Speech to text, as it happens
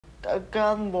a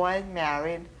girl and boy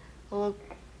married. Look,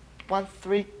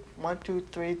 three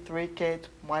kids.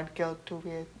 One girl, two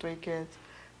kids, three kids.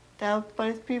 They're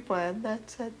nice people, and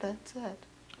that's it. That's it.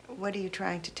 What are you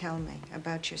trying to tell me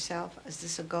about yourself? Is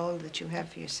this a goal that you have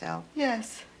for yourself?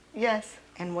 Yes, yes.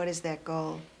 And what is that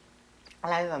goal?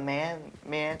 I like a man,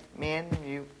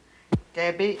 you,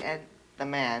 Debbie, and the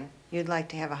man. You'd like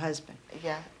to have a husband?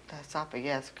 Yeah, that's up.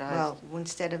 Yes, guys. Well,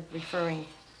 instead of referring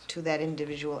to that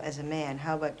individual as a man,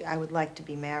 how about I would like to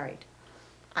be married?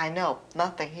 I know.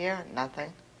 Nothing here,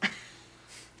 nothing.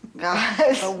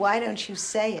 Guys. But why don't you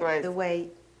say it Right. the way...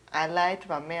 I like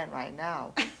my man right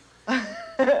now.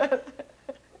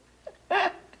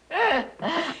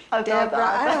 Deborah,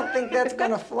 I don't think that's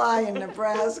going to fly in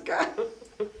Nebraska.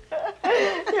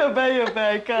 You're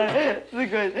bad, God. It's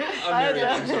good.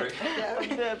 I'm sorry.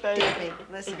 Debbie,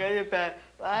 listen. You're bad.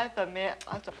 I have a man.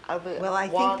 Well, I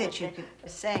think that you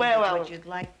could say that you'd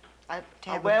like to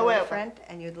have a girlfriend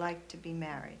and you'd like to be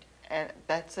married. And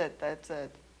that's it, that's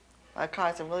it. My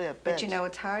car's really a bitch. But you know,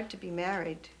 it's hard to be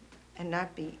married and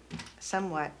not be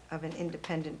somewhat of an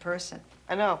independent person.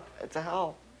 I know, it's a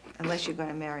hell. Unless you're going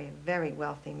to marry a very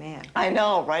wealthy man. I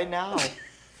know, right now.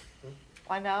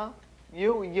 Right now?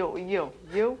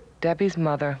 You. Debbie's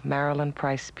mother, Marilyn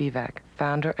Price Spivak,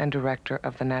 founder and director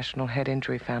of the National Head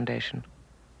Injury Foundation.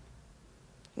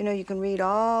 You know, you can read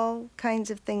all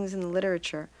kinds of things in the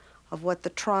literature of what the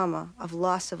trauma of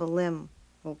loss of a limb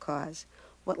will cause,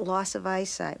 what loss of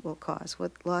eyesight will cause,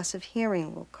 what loss of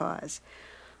hearing will cause,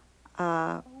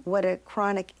 what a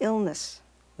chronic illness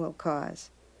will cause.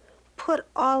 Put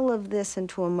all of this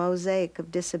into a mosaic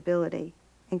of disability,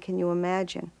 and can you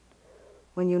imagine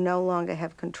when you no longer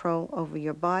have control over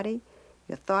your body,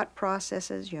 your thought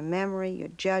processes, your memory, your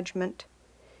judgment,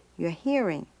 your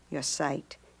hearing, your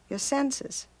sight, your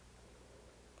senses?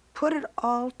 Put it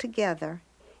all together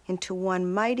into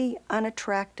one mighty,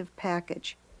 unattractive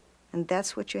package, and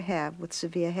that's what you have with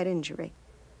severe head injury.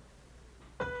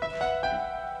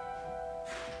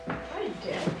 Hi,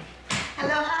 Deb.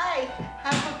 Hello, hi.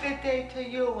 Have a good day to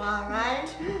you, all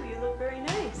right? You look very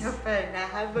nice. You're very nice.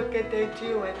 Have a good day to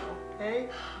you, okay?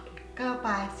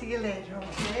 Goodbye. See you later,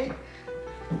 okay?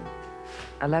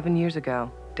 11 years ago,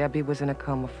 Debbie was in a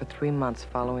coma for 3 months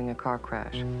following a car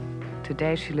crash.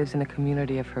 Today, she lives in a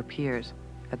community of her peers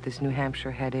at this New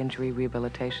Hampshire Head Injury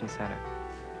Rehabilitation Center.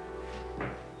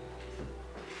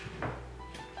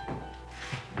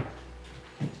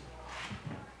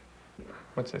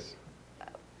 What's this?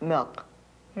 Milk.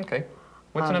 Okay.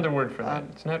 What's another word for that?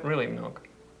 It's not really milk.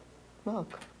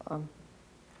 Milk.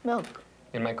 Milk.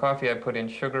 In my coffee, I put in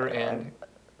sugar and...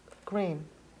 Cream.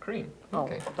 Cream. Oh,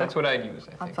 Okay. That's what I'd use, I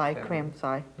think. I'm sorry, cream,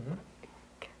 sorry. Mm-hmm.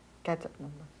 Ketchup.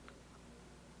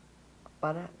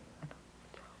 Butter.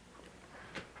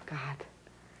 God.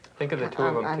 Think of the two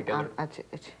of them together.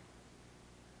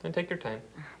 And take your time.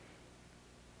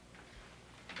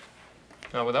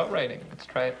 No, without writing. Let's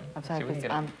try it. I'm See sorry, what we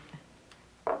because can get.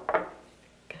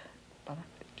 butter,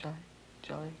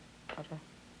 jelly, butter,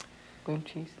 cream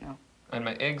cheese, no. On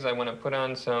my eggs, I want to put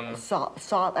on some... Salt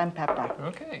and pepper.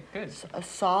 Okay, good.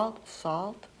 Salt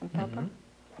and pepper?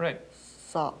 Mm-hmm. Right.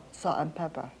 Salt and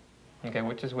pepper. Okay,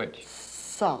 which is which?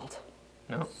 Salt.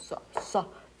 No.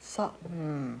 Salt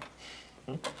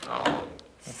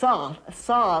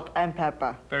and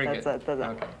pepper. Very That's good. It.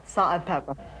 Okay. Salt and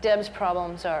pepper. Deb's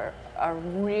problems are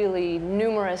really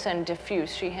numerous and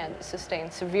diffuse. She had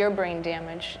sustained severe brain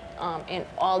damage in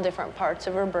all different parts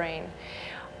of her brain.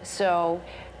 So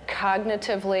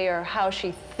cognitively, or how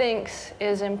she thinks,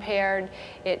 is impaired.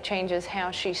 It changes how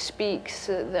she speaks.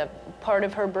 The part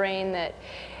of her brain that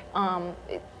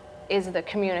is the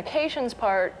communications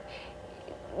part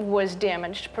was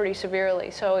damaged pretty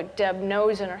severely. So Deb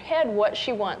knows in her head what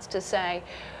she wants to say,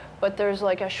 but there's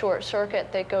like a short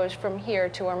circuit that goes from here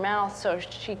to her mouth, so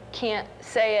she can't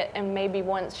say it, and maybe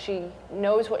once she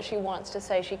knows what she wants to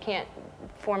say, she can't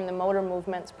form the motor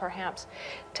movements, perhaps,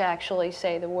 to actually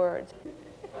say the words.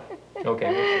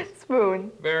 Okay, what's this?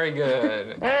 Spoon. Very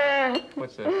good.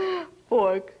 What's this?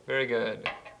 Fork. Very good.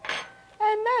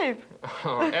 And knife.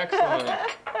 Oh, excellent.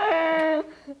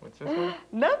 What's this one?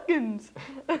 Napkins.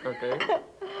 Okay.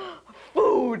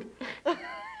 Food.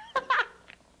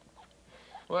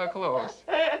 Well, close.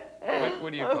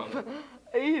 What do you call it?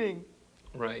 Eating.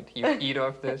 Right. You eat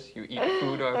off this, you eat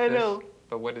food off I this. know.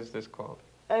 But what is this called?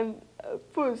 And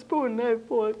spoon, knife,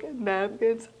 fork, and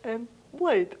napkins, and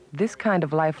plate. This kind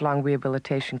of lifelong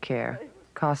rehabilitation care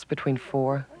costs between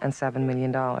 $4 and $7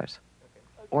 million,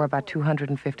 or about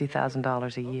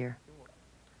 $250,000 a year.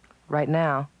 Right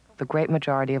now, the great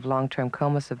majority of long-term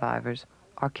coma survivors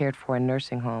are cared for in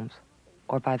nursing homes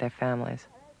or by their families.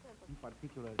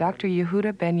 Dr.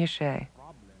 Yehuda Ben Yashay,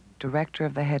 director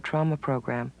of the head trauma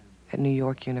program at New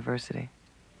York University.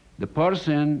 The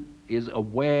person is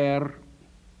aware,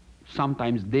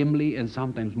 sometimes dimly and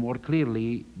sometimes more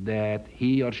clearly, that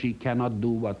he or she cannot do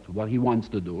what he wants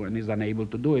to do and is unable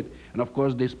to do it. And of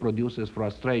course, this produces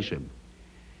frustration.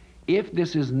 If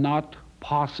this is not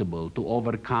possible to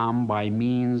overcome by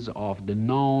means of the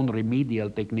known remedial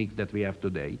techniques that we have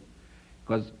today,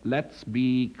 because let's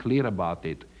be clear about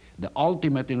it, the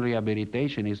ultimate in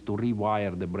rehabilitation is to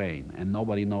rewire the brain, and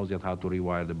nobody knows yet how to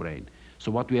rewire the brain.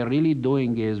 So what we are really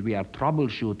doing is we are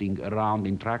troubleshooting around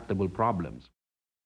intractable problems.